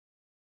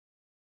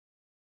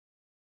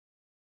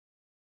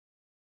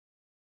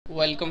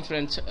Welcome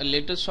friends.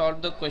 Let us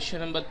solve the question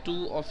number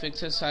 2 of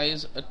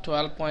exercise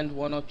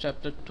 12.1 of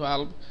chapter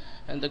 12,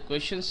 and the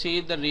question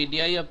says the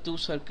radii of two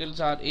circles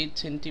are 8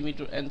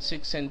 cm and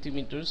 6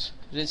 cm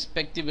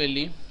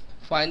respectively.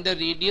 Find the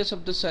radius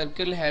of the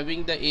circle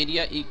having the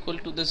area equal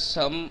to the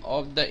sum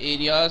of the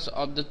areas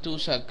of the two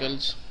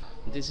circles.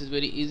 This is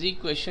very easy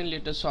question.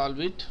 Let us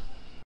solve it.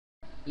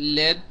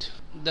 Let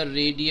the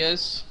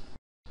radius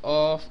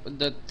of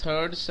the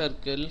third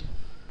circle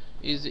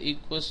is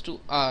equals to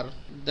r.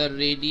 The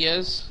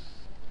radius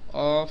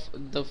of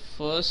the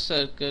first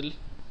circle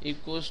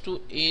equals to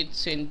 8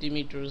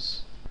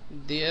 centimeters.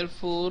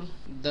 Therefore,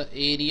 the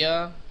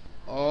area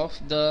of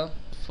the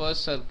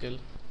first circle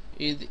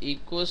is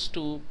equals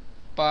to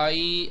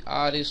pi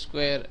r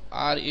square.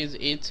 R is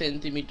 8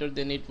 centimeter,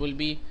 then it will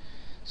be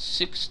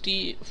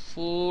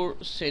 64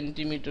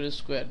 centimeter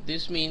square.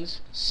 This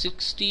means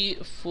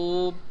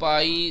 64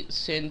 pi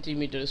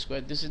centimeter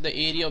square. This is the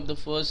area of the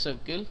first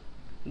circle.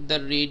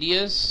 The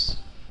radius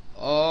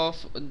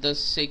of the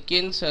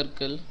second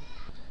circle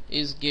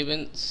is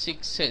given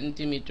 6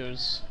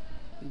 centimeters.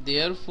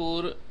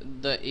 Therefore,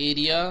 the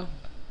area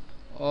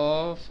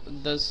of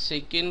the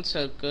second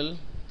circle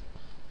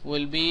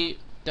will be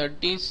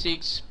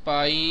 36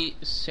 pi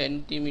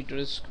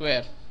centimeter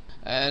square,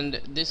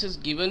 and this is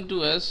given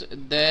to us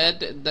that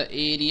the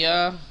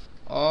area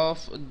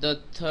of the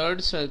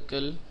third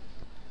circle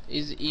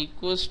is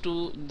equals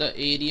to the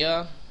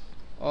area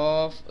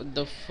of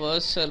the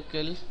first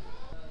circle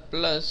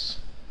plus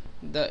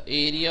the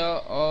area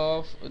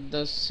of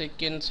the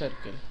second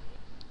circle,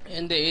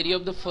 and the area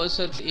of the first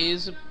circle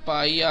is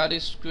pi r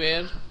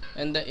square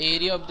and the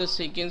area of the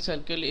second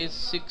circle is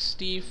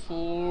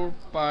 64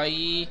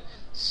 pi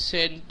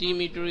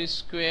centimeter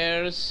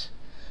squares,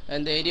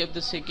 and the area of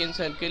the second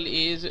circle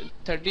is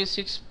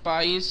 36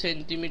 pi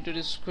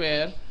centimeter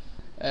square,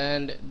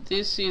 and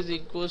this is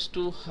equals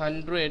to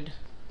 100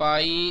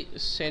 pi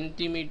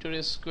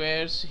centimeter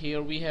squares.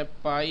 Here we have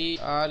pi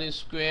r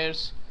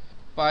squares.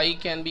 Pi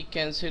can be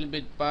cancelled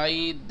with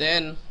pi,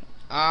 then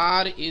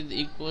r is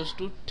equals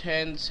to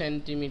 10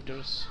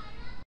 centimeters.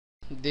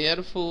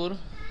 Therefore,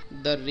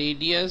 the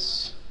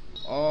radius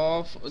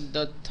of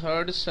the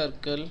third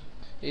circle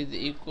is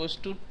equals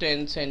to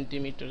 10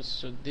 centimeters.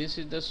 So this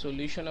is the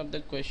solution of the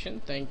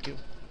question. Thank you.